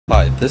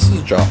Hi, this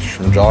is Josh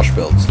from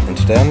JoshBuilds, and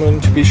today I'm going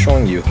to be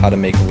showing you how to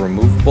make a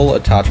removable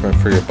attachment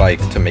for your bike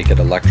to make it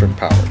electric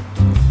powered.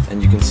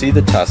 And you can see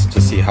the test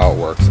to see how it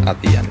works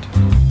at the end.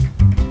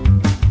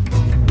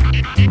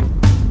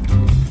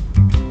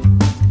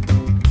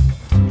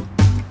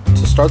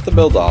 To start the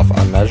build off,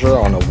 I measure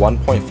on a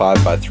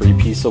 1.5 by 3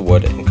 piece of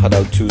wood and cut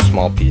out 2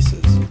 small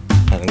pieces,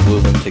 and glue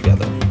them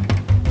together.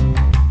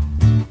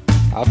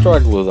 After I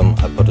glue them,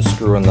 I put a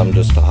screw in them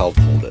just to help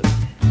hold it.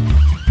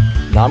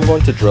 Now I'm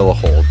going to drill a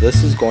hole.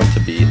 This is going to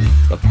be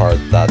the part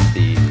that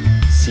the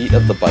seat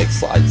of the bike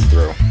slides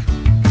through.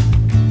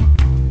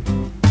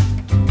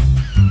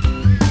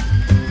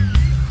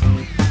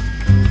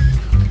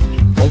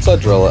 Once I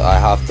drill it, I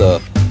have to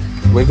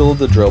wiggle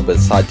the drill bit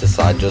side to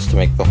side just to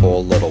make the hole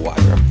a little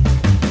wider.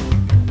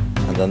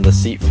 And then the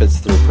seat fits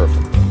through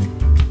perfectly.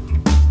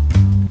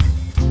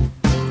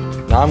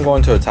 Now I'm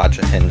going to attach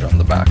a hinge on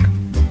the back.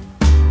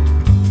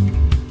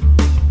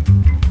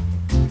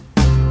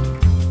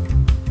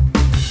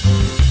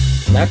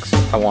 Next,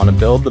 I want to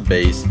build the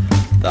base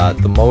that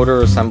the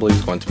motor assembly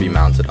is going to be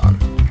mounted on.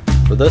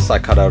 For this, I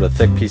cut out a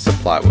thick piece of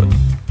plywood.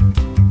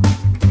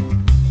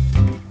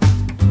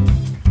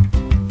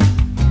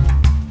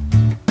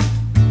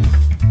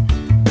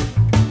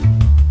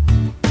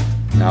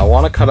 Now I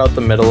want to cut out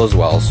the middle as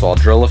well, so I'll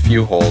drill a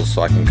few holes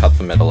so I can cut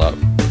the middle out.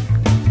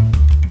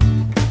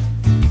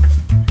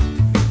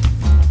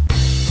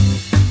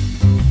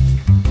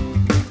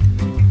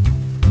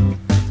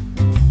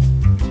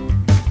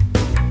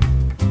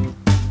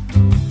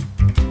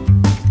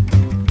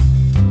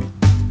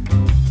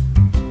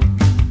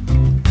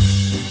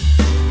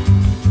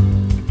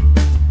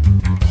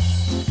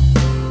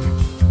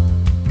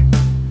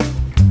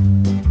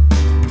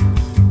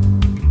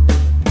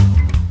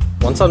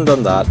 Once I'm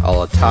done that,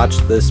 I'll attach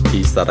this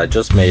piece that I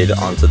just made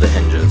onto the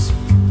hinges.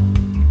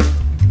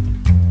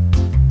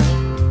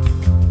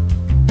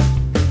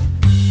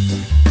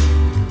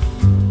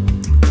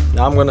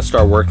 Now I'm going to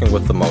start working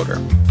with the motor.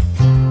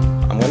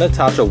 I'm going to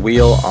attach a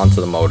wheel onto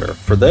the motor.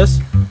 For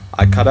this,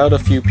 I cut out a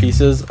few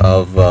pieces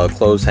of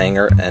clothes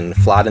hanger and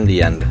flattened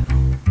the end.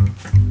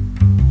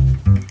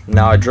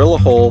 Now I drill a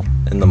hole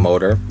in the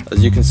motor.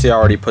 As you can see, I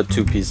already put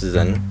 2 pieces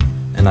in,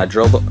 and I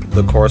drill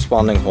the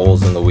corresponding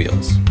holes in the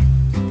wheels.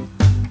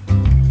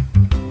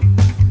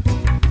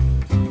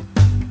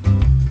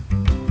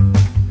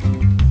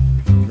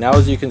 Now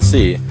as you can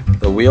see,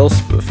 the wheel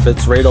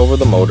fits right over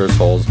the motor's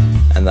holes,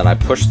 and then I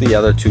push the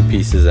other 2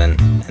 pieces in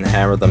and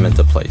hammer them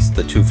into place,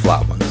 the 2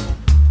 flat ones.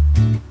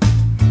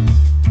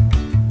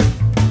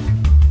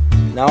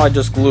 Now I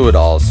just glue it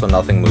all so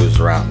nothing moves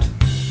around.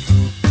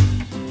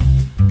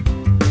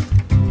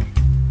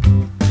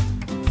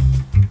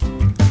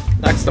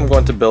 Next I'm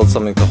going to build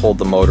something to hold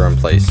the motor in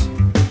place.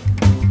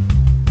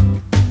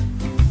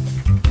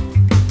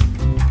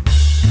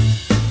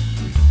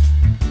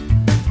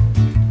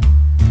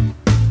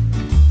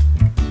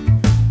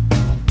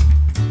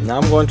 Now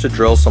I'm going to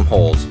drill some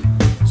holes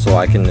so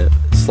I can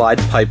slide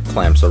pipe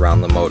clamps around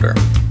the motor.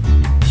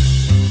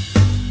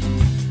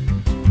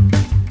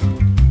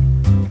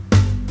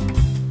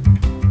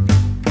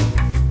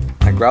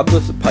 I grab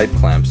the pipe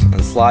clamps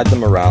and slide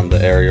them around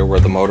the area where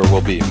the motor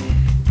will be.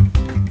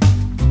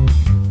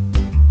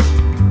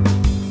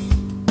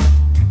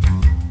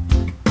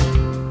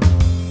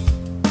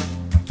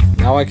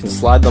 Now I can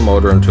slide the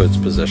motor into its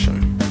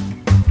position.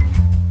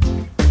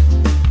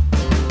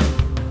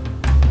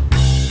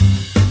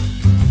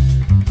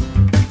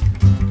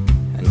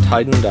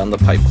 Tighten down the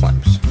pipe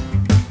clamps.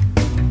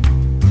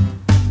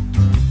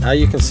 Now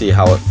you can see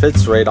how it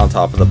fits right on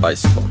top of the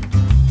bicycle.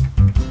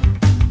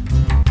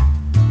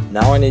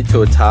 Now I need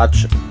to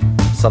attach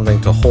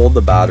something to hold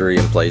the battery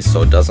in place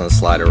so it doesn't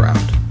slide around.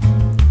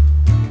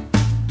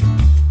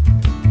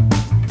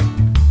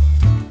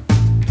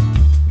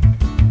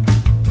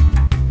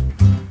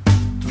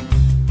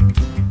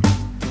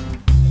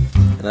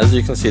 And as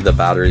you can see, the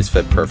batteries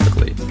fit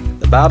perfectly.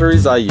 The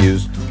batteries I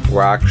used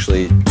were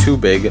actually too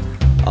big.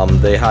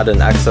 They had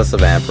an excess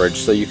of amperage,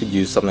 so you could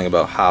use something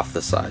about half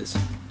the size.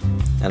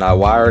 And I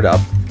wired up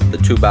the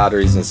 2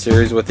 batteries in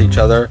series with each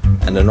other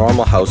and a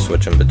normal house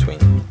switch in between.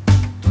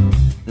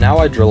 Now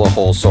I drill a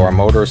hole so our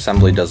motor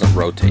assembly doesn't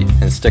rotate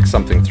and stick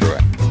something through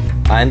it.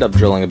 I end up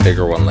drilling a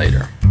bigger one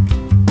later.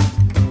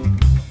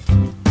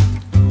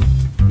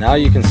 Now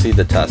you can see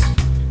the test,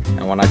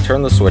 and when I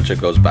turn the switch it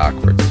goes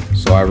backwards.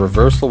 So I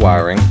reverse the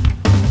wiring,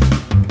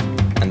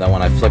 and then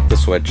when I flick the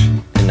switch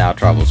it now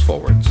travels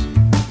forwards.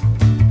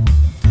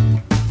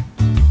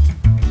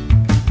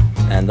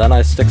 And then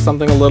I stick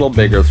something a little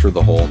bigger through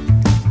the hole,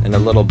 and a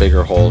little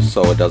bigger hole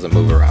so it doesn't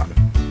move around.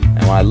 And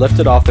when I lift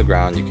it off the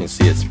ground you can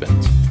see it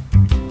spins.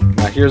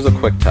 Now here's a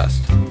quick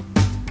test.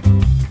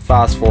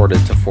 Fast forward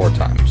it to 4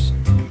 times.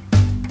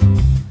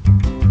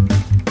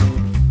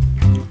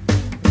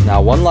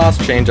 Now one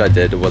last change I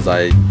did was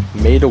I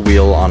made a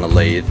wheel on a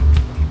lathe,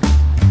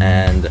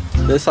 and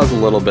this has a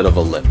little bit of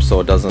a lip so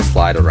it doesn't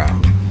slide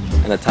around,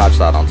 and attach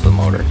that onto the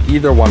motor.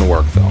 Either one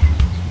worked though.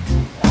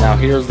 Now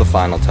here's the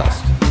final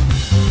test.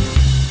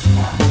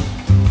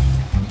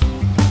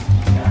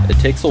 It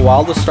takes a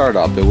while to start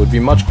up. It would be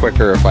much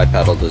quicker if I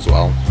pedaled as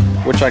well,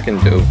 which I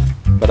can do,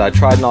 but I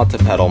tried not to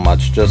pedal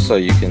much just so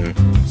you can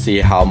see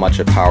how much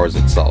it powers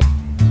itself.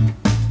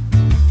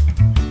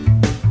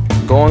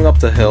 Going up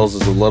the hills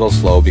is a little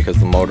slow because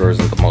the motor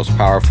isn't the most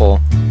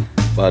powerful,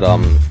 but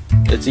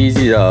it's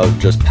easy to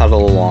just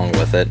pedal along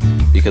with it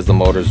because the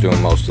motor's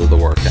doing most of the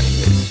work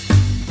anyways.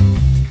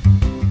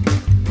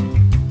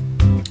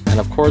 And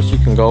of course you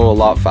can go a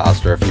lot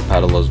faster if you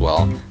pedal as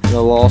well, and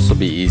it'll also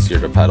be easier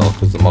to pedal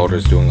because the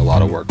motor's doing a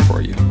lot of work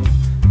for you.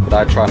 But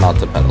I try not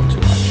to pedal too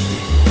much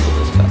for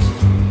this test.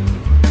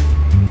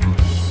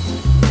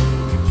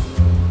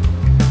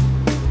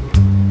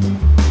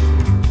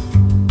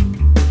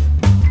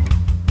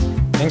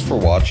 Thanks for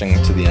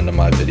watching to the end of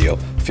my video.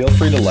 Feel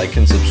free to like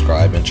and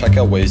subscribe and check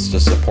out ways to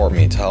support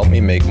me to help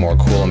me make more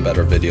cool and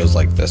better videos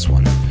like this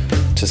one.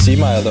 To see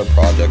my other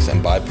projects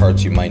and buy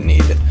parts you might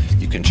need,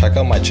 you can check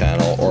out my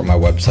channel or my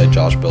website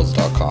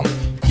JoshBuilds.com.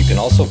 You can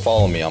also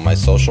follow me on my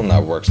social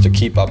networks to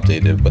keep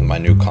updated with my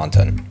new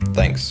content.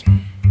 Thanks.